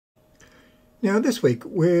Now this week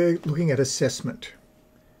we're looking at assessment,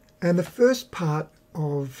 and the first part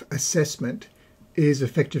of assessment is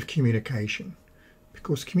effective communication,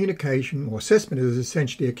 because communication or assessment is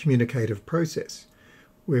essentially a communicative process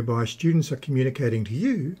whereby students are communicating to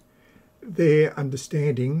you their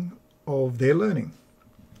understanding of their learning.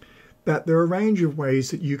 But there are a range of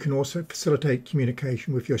ways that you can also facilitate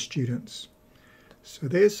communication with your students. So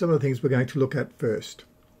there's some of the things we're going to look at first.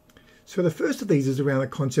 So the first of these is around the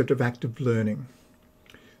concept of active learning.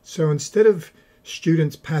 So instead of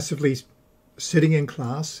students passively sitting in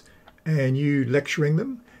class and you lecturing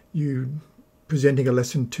them, you presenting a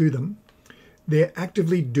lesson to them, they're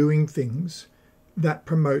actively doing things that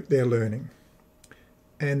promote their learning.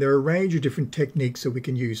 And there are a range of different techniques that we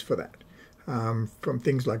can use for that, from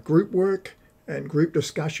things like group work and group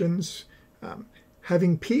discussions,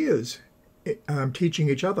 having peers teaching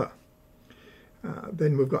each other.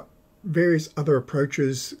 Then we've got various other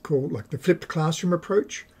approaches called like the flipped classroom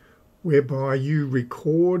approach, whereby you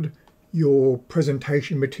record your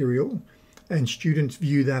presentation material and students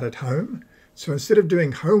view that at home. So instead of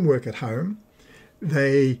doing homework at home,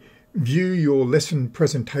 they view your lesson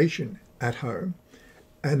presentation at home,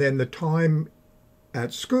 and then the time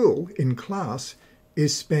at school in class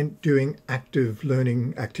is spent doing active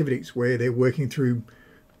learning activities where they're working through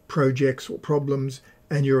projects or problems,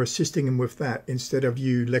 and you're assisting them with that instead of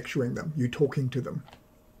you lecturing them, you talking to them.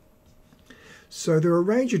 So there are a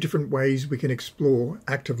range of different ways we can explore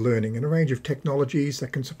active learning and a range of technologies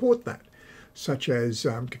that can support that, such as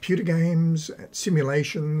computer games,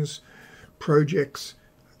 simulations, projects,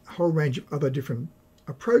 a whole range of other different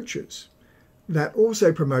approaches that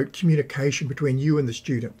also promote communication between you and the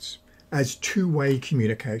students as two-way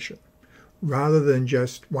communication, rather than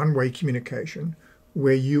just one-way communication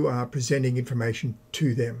where you are presenting information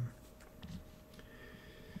to them.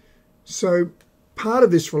 So part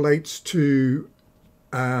of this relates to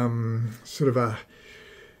sort of a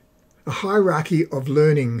hierarchy of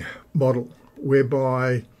learning model,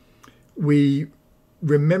 whereby we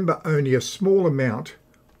remember only a small amount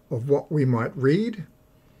of what we might read,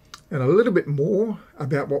 and a little bit more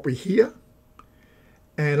about what we hear,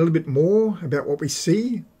 and a little bit more about what we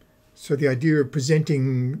see. So the idea of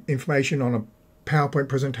presenting information on a PowerPoint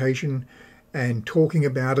presentation and talking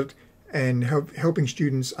about it and helping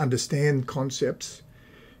students understand concepts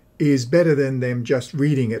is better than them just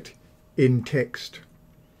reading it in text.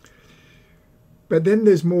 But then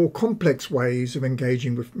there's more complex ways of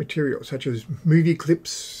engaging with material, such as movie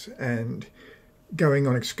clips and going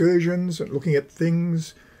on excursions and looking at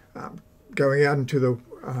things, going out into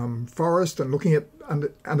the forest and looking at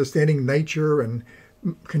understanding nature and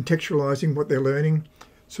contextualizing what they're learning.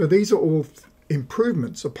 So these are all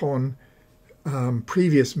improvements upon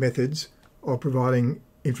previous methods of providing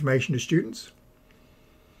information to students.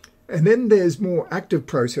 And then there's more active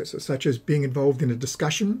processes, such as being involved in a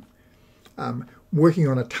discussion, working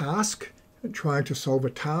on a task and trying to solve a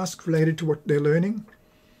task related to what they're learning.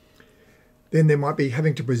 Then there might be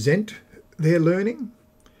having to present their learning,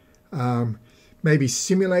 maybe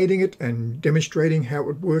simulating it and demonstrating how it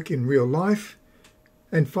would work in real life,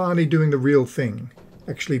 and finally doing the real thing,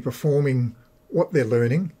 actually performing what they're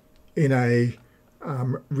learning in a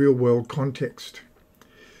real-world context.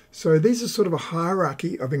 So these are sort of a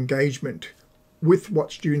hierarchy of engagement with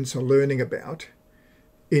what students are learning about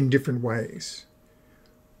in different ways,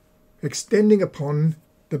 extending upon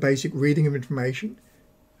the basic reading of information,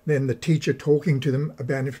 then the teacher talking to them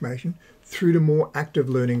about information, through to more active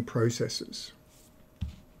learning processes.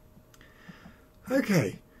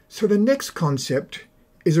 Okay, so the next concept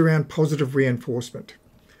is around positive reinforcement.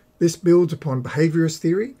 This builds upon behaviourist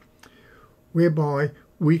theory, whereby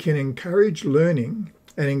we can encourage learning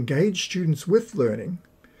and engage students with learning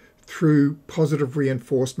through positive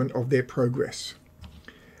reinforcement of their progress.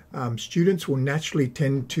 Students will naturally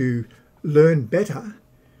tend to learn better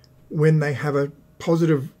when they have a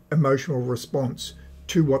positive emotional response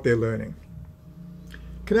to what they're learning.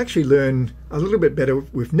 Can actually learn a little bit better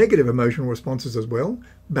with negative emotional responses as well,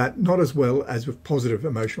 but not as well as with positive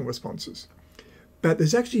emotional responses. But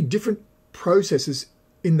there's actually different processes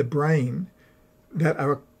in the brain that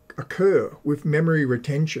occur with memory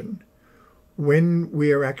retention when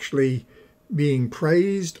we are actually being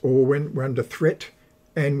praised or when we're under threat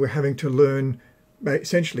and we're having to learn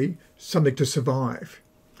essentially something to survive.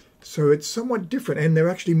 So it's somewhat different, and they're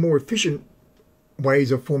actually more efficient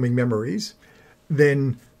ways of forming memories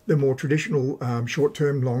than the more traditional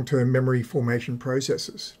short-term, long-term memory formation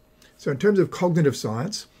processes. So in terms of cognitive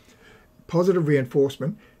science, positive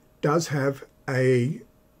reinforcement does have a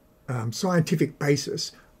scientific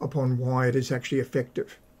basis upon why it is actually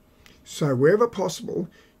effective. So wherever possible,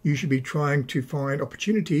 you should be trying to find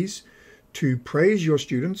opportunities to praise your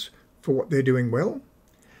students for what they're doing well,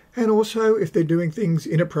 and also if they're doing things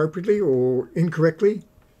inappropriately or incorrectly,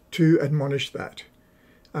 to admonish that.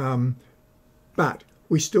 But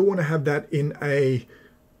we still want to have that in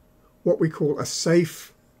what we call a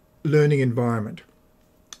safe learning environment.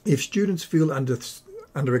 If students feel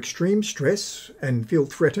under extreme stress and feel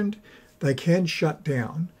threatened, they can shut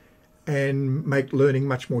down and make learning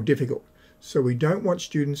much more difficult. So we don't want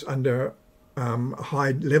students under a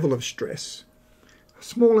high level of stress. A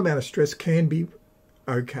small amount of stress can be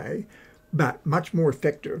okay, but much more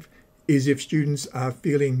effective is if students are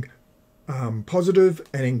feeling positive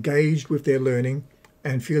and engaged with their learning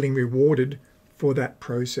and feeling rewarded for that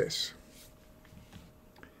process.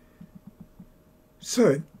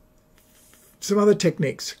 So, some other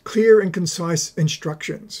techniques: clear and concise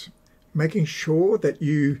instructions, making sure that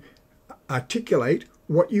you articulate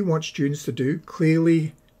what you want students to do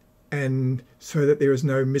clearly and so that there is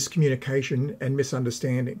no miscommunication and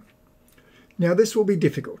misunderstanding. Now, this will be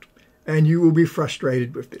difficult and you will be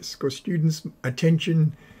frustrated with this because students'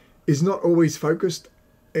 attention is not always focused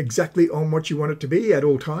exactly on what you want it to be at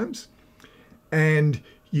all times, and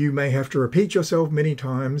you may have to repeat yourself many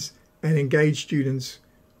times and engage students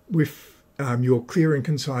with your clear and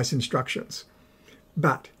concise instructions.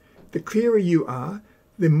 But the clearer you are,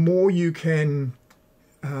 the more you can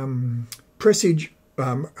highlight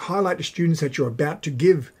to students that you're about to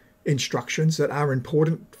give instructions that are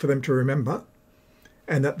important for them to remember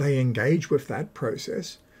and that they engage with that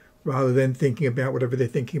process rather than thinking about whatever they're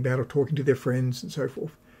thinking about or talking to their friends and so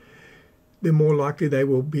forth. The more likely they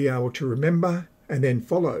will be able to remember and then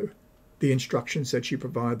follow the instructions that you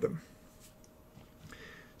provide them.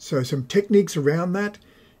 So some techniques around that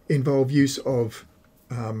involve use of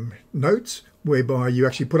notes, whereby you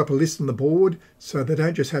actually put up a list on the board so they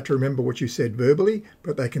don't just have to remember what you said verbally,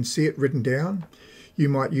 but they can see it written down. You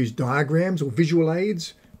might use diagrams or visual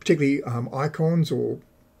aids, particularly icons or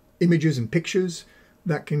images and pictures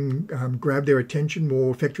that can grab their attention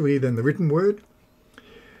more effectively than the written word.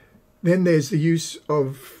 Then there's the use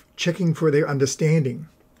of checking for their understanding.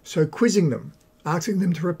 So quizzing them, asking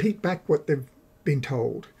them to repeat back what they've been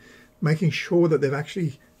told, making sure that they've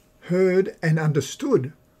actually heard and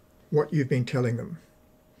understood what you've been telling them.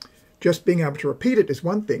 Just being able to repeat it is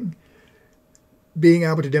one thing. Being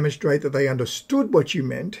able to demonstrate that they understood what you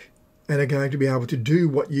meant and are going to be able to do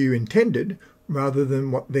what you intended rather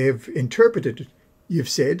than what they've interpreted you've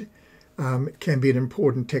said can be an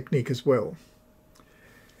important technique as well.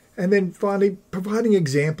 And then finally, providing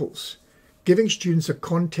examples, giving students a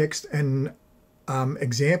context and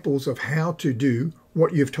examples of how to do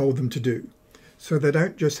what you've told them to do, so they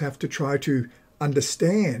don't just have to try to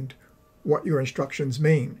understand what your instructions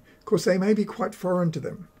mean. Of course, they may be quite foreign to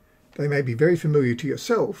them. They may be very familiar to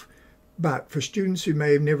yourself, but for students who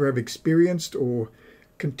may never have experienced or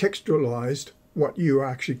contextualized what you are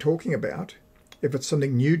actually talking about, if it's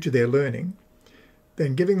something new to their learning,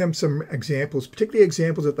 then giving them some examples, particularly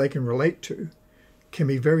examples that they can relate to, can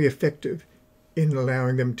be very effective in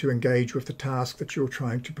allowing them to engage with the task that you're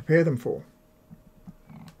trying to prepare them for.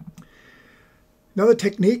 Another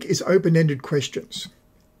technique is open-ended questions.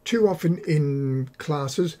 Too often in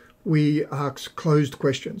classes, we ask closed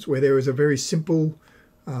questions where there is a very simple,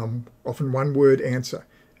 often one-word answer.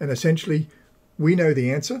 And essentially, we know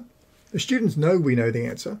the answer. The students know we know the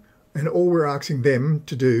answer. And all we're asking them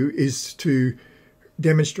to do is to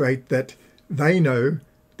demonstrate that they know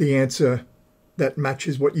the answer that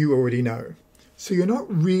matches what you already know. So you're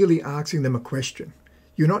not really asking them a question.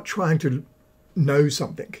 You're not trying to know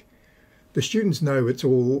something. The students know it's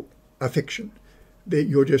all a fiction. That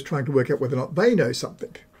you're just trying to work out whether or not they know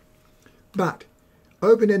something. But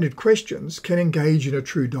open-ended questions can engage in a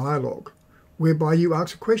true dialogue, whereby you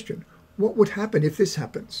ask a question: what would happen if this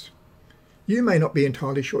happens? You may not be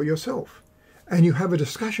entirely sure yourself, and you have a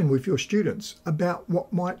discussion with your students about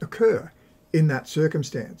what might occur in that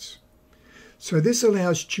circumstance. So this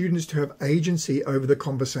allows students to have agency over the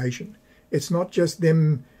conversation. It's not just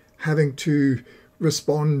them having to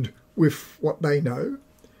respond with what they know.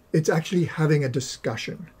 It's actually having a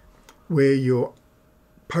discussion where you're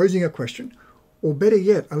posing a question, or better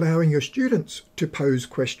yet, allowing your students to pose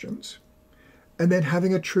questions, and then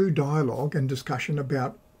having a true dialogue and discussion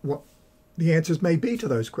about what the answers may be to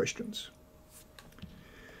those questions.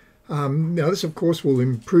 Now this, of course, will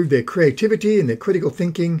improve their creativity and their critical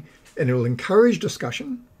thinking, and it will encourage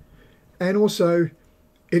discussion, and also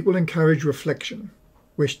it will encourage reflection,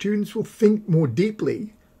 where students will think more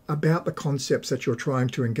deeply about the concepts that you're trying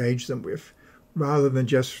to engage them with, rather than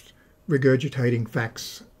just regurgitating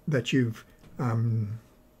facts that you've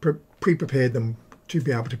pre-prepared them to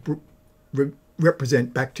be able to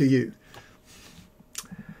represent back to you.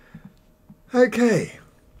 Okay,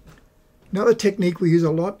 another technique we use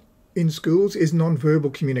a lot in schools is non-verbal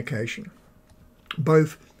communication,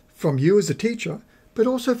 both from you as a teacher, but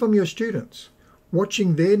also from your students.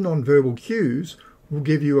 Watching their non-verbal cues will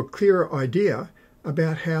give you a clearer idea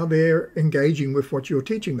about how they're engaging with what you're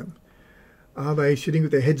teaching them. Are they sitting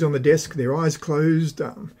with their heads on the desk, their eyes closed?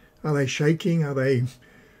 Are they shaking? Are they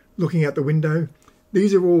looking out the window?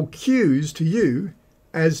 These are all cues to you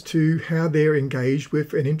as to how they're engaged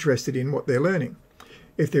with and interested in what they're learning.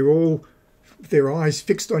 If their eyes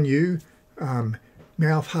fixed on you,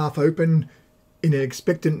 mouth half open, in an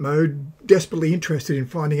expectant mode, desperately interested in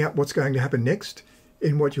finding out what's going to happen next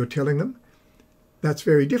in what you're telling them, that's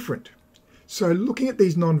very different. So looking at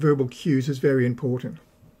these non-verbal cues is very important.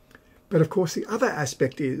 But of course, the other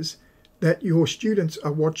aspect is that your students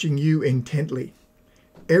are watching you intently.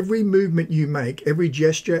 Every movement you make, every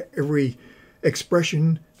gesture, every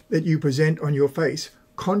expression that you present on your face,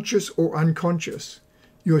 conscious or unconscious,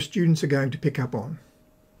 your students are going to pick up on.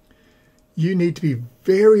 You need to be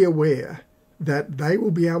very aware that they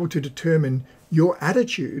will be able to determine your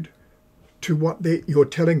attitude to what you're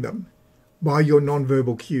telling them by your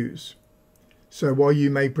non-verbal cues. So while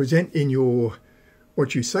you may present in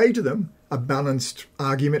what you say to them a balanced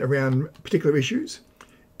argument around particular issues,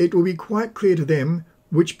 it will be quite clear to them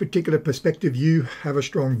which particular perspective you have a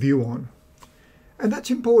strong view on. And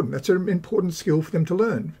that's important. That's an important skill for them to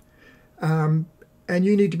learn. And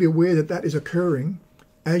you need to be aware that that is occurring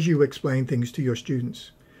as you explain things to your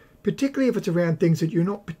students, particularly if it's around things that you're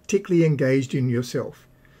not particularly engaged in yourself.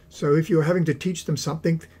 So if you're having to teach them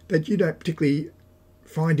something that you don't particularly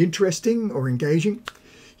find interesting or engaging,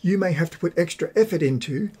 you may have to put extra effort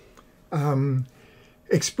into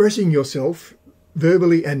expressing yourself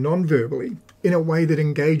verbally and non-verbally in a way that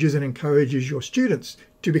engages and encourages your students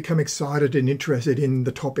to become excited and interested in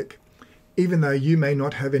the topic, even though you may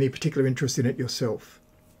not have any particular interest in it yourself.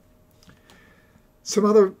 Some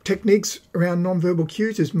other techniques around non-verbal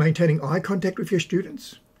cues is maintaining eye contact with your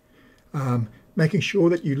students, making sure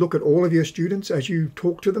that you look at all of your students as you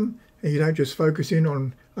talk to them, and you don't just focus in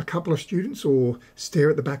on a couple of students or stare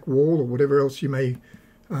at the back wall or whatever else you may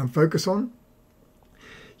focus on.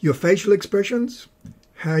 Your facial expressions,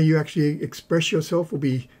 how you actually express yourself, will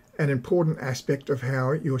be an important aspect of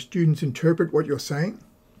how your students interpret what you're saying.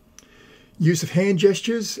 Use of hand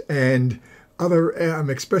gestures and other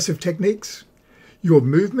expressive techniques. Your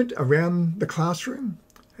movement around the classroom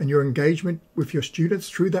and your engagement with your students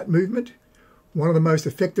through that movement. One of the most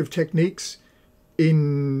effective techniques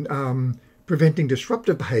in preventing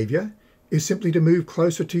disruptive behaviour is simply to move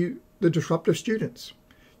closer to the disruptive students.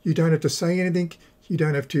 You don't have to say anything, you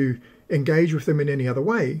don't have to engage with them in any other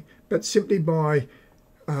way, but simply by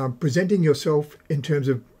presenting yourself in terms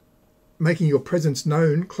of making your presence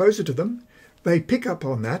known closer to them, they pick up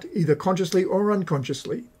on that either consciously or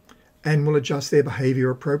unconsciously and will adjust their behaviour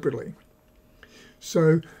appropriately.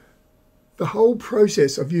 So the whole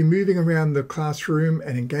process of you moving around the classroom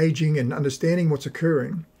and engaging and understanding what's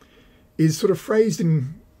occurring is sort of phrased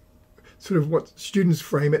in sort of what students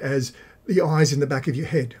frame it as the eyes in the back of your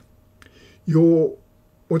head. Your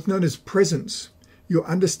what's known as presence, your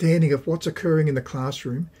understanding of what's occurring in the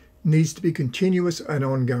classroom, needs to be continuous and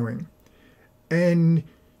ongoing. And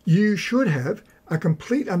you should have a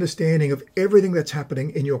complete understanding of everything that's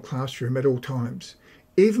happening in your classroom at all times,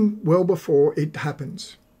 even well before it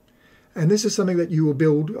happens. And this is something that you will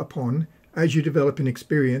build upon as you develop an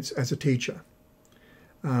experience as a teacher.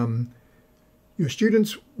 Your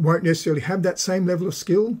students won't necessarily have that same level of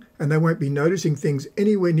skill, and they won't be noticing things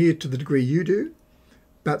anywhere near to the degree you do,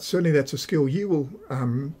 but certainly that's a skill you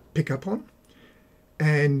will pick up on,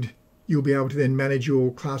 and you'll be able to then manage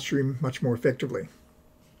your classroom much more effectively.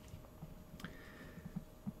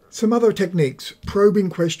 Some other techniques: probing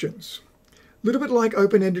questions. A little bit like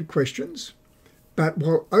open-ended questions, but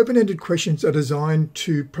while open-ended questions are designed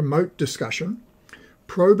to promote discussion,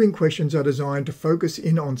 probing questions are designed to focus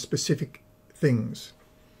in on specific things.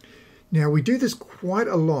 Now, we do this quite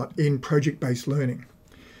a lot in project-based learning.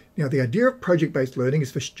 Now, the idea of project-based learning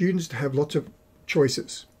is for students to have lots of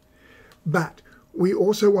choices, but we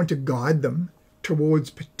also want to guide them towards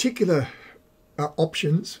particular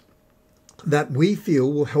options that we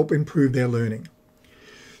feel will help improve their learning.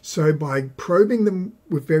 So by probing them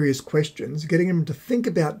with various questions, getting them to think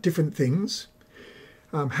about different things,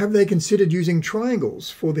 have they considered using triangles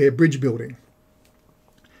for their bridge building?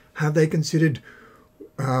 Have they considered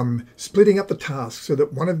splitting up the task so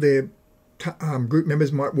that one of their group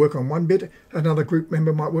members might work on one bit, another group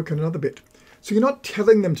member might work on another bit? So you're not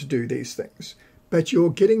telling them to do these things, but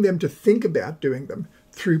you're getting them to think about doing them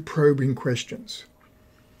through probing questions.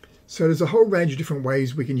 So there's a whole range of different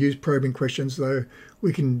ways we can use probing questions, though.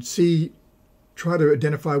 We can try to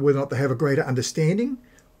identify whether or not they have a greater understanding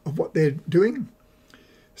of what they're doing.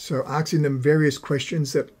 So asking them various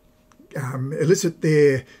questions that elicit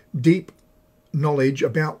their deep knowledge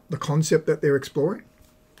about the concept that they're exploring.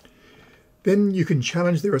 Then you can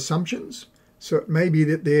challenge their assumptions. So it may be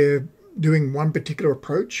that they're doing one particular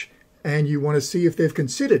approach and you want to see if they've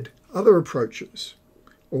considered other approaches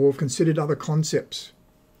or considered other concepts.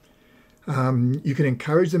 You can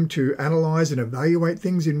encourage them to analyse and evaluate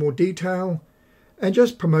things in more detail and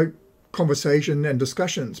just promote conversation and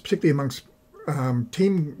discussions, particularly amongst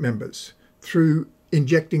team members, through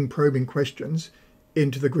injecting probing questions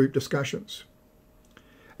into the group discussions.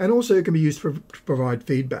 And also it can be used to provide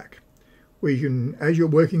feedback, where you can, as you're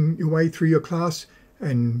working your way through your class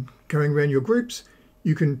and going around your groups,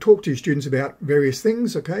 you can talk to your students about various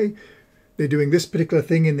things. Okay, they're doing this particular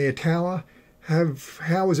thing in their tower.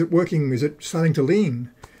 How is it working? Is it starting to lean?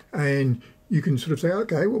 And you can sort of say,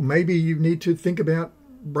 okay, well, maybe you need to think about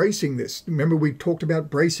bracing this. Remember, we talked about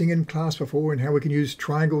bracing in class before and how we can use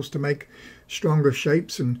triangles to make stronger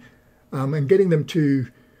shapes, and getting them to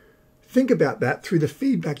think about that through the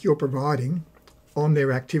feedback you're providing on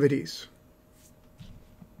their activities.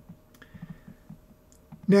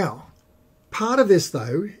 Now, part of this,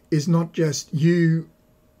 though, is not just you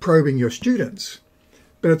probing your students,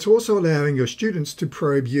 but it's also allowing your students to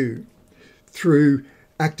probe you through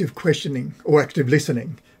active questioning or active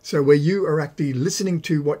listening. So where you are actually listening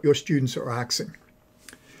to what your students are asking.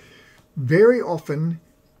 Very often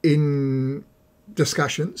in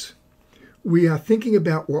discussions, we are thinking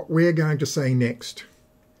about what we're going to say next.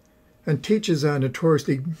 And teachers are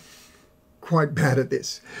notoriously quite bad at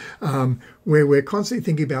this, where we're constantly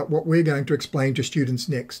thinking about what we're going to explain to students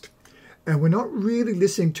next. And we're not really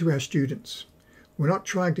listening to our students. We're not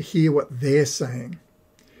trying to hear what they're saying.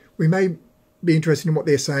 We may be interested in what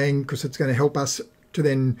they're saying because it's going to help us to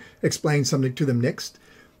then explain something to them next,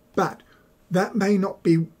 but that may not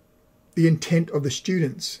be the intent of the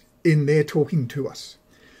students in their talking to us.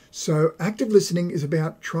 So active listening is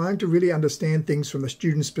about trying to really understand things from the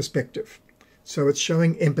student's perspective. So it's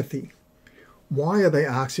showing empathy. Why are they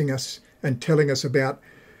asking us and telling us about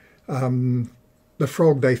the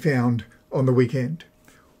frog they found on the weekend?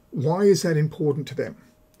 Why is that important to them?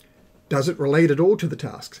 Does it relate at all to the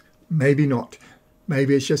tasks? Maybe not.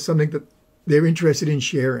 Maybe it's just something that they're interested in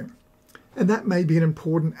sharing. And that may be an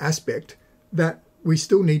important aspect that we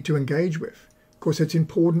still need to engage with. Of course, it's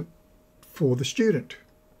important for the student.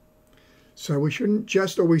 So we shouldn't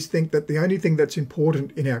just always think that the only thing that's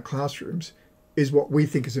important in our classrooms is what we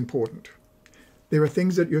think is important. There are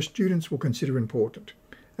things that your students will consider important,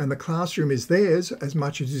 and the classroom is theirs as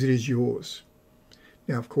much as it is yours.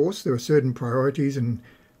 Now, of course, there are certain priorities and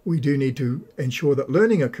we do need to ensure that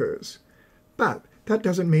learning occurs, but that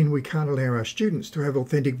doesn't mean we can't allow our students to have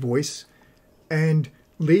authentic voice and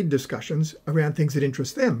lead discussions around things that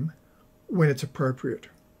interest them when it's appropriate.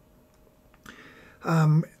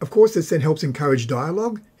 Of course, this then helps encourage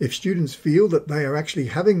dialogue. If students feel that they are actually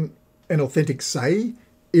having an authentic say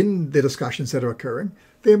in the discussions that are occurring,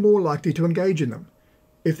 they're more likely to engage in them.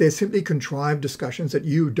 If they're simply contrived discussions that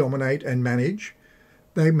you dominate and manage,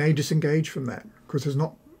 they may disengage from that because it's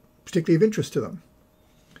not particularly of interest to them.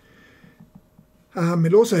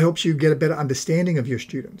 It also helps you get a better understanding of your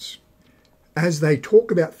students. As they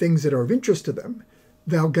talk about things that are of interest to them,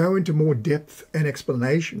 they'll go into more depth and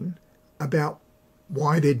explanation about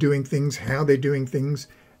why they're doing things, how they're doing things,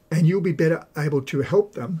 and you'll be better able to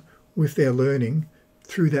help them with their learning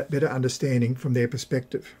through that better understanding from their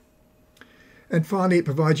perspective. And finally, it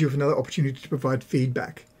provides you with another opportunity to provide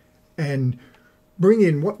feedback and bring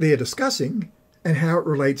in what they're discussing and how it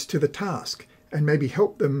relates to the task, and maybe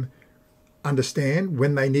help them understand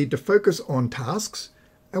when they need to focus on tasks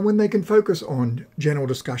and when they can focus on general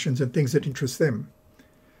discussions and things that interest them.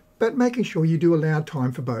 But making sure you do allow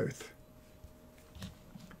time for both.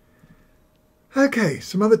 Okay,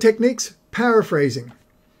 some other techniques. Paraphrasing.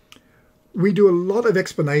 We do a lot of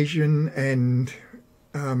explanation and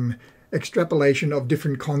extrapolation of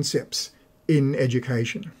different concepts in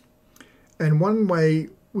education. And one way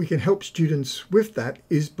we can help students with that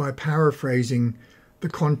is by paraphrasing the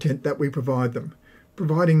content that we provide them,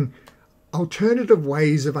 providing alternative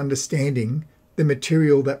ways of understanding the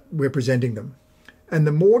material that we're presenting them. And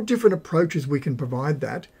the more different approaches we can provide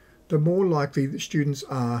that, the more likely the students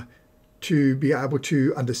are to be able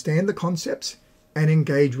to understand the concepts and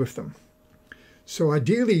engage with them. So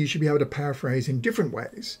ideally, you should be able to paraphrase in different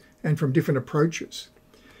ways and from different approaches.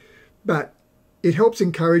 But it helps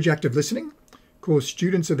encourage active listening Of course,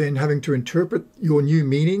 students are then having to interpret your new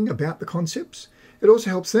meaning about the concepts. It also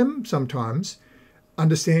helps them sometimes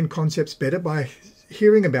understand concepts better by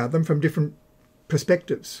hearing about them from different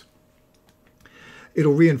perspectives.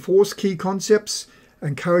 It'll reinforce key concepts,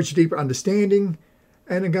 encourage deeper understanding,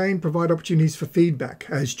 and again provide opportunities for feedback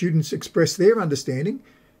as students express their understanding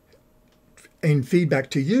and feedback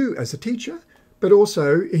to you as a teacher, but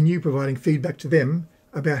also in you providing feedback to them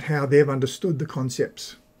about how they've understood the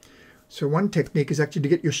concepts. So one technique is actually to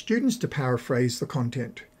get your students to paraphrase the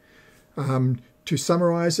content, to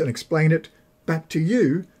summarize and explain it back to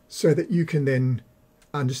you so that you can then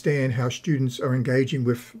understand how students are engaging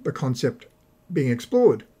with the concept being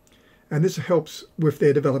explored. And this helps with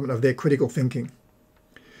their development of their critical thinking.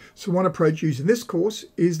 So one approach used in this course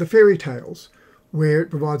is the fairy tales, where it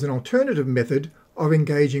provides an alternative method of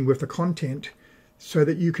engaging with the content so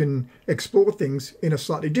that you can explore things in a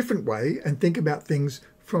slightly different way and think about things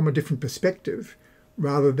from a different perspective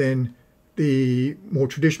rather than the more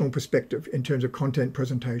traditional perspective in terms of content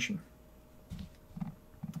presentation.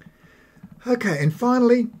 Okay, and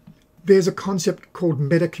finally, there's a concept called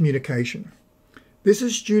meta-communication. This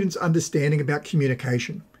is students' understanding about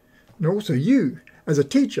communication, and also you, as a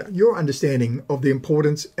teacher, your understanding of the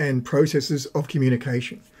importance and processes of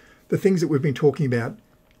communication, the things that we've been talking about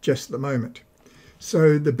just at the moment.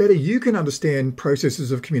 So the better you can understand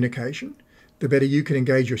processes of communication, the better you can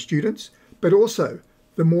engage your students, but also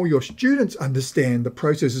the more your students understand the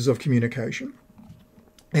processes of communication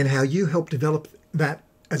and how you help develop that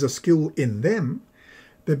as a skill in them,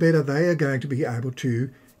 the better they are going to be able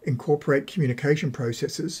to incorporate communication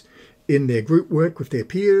processes in their group work with their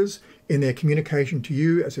peers, in their communication to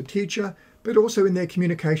you as a teacher, but also in their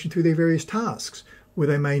communication through their various tasks, where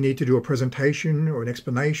they may need to do a presentation or an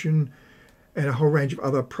explanation and a whole range of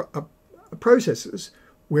other processes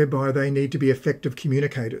whereby they need to be effective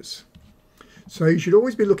communicators. So you should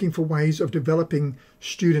always be looking for ways of developing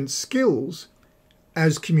students' skills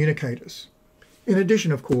as communicators, in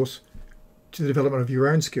addition, of course, to the development of your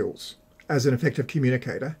own skills as an effective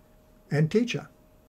communicator and teacher.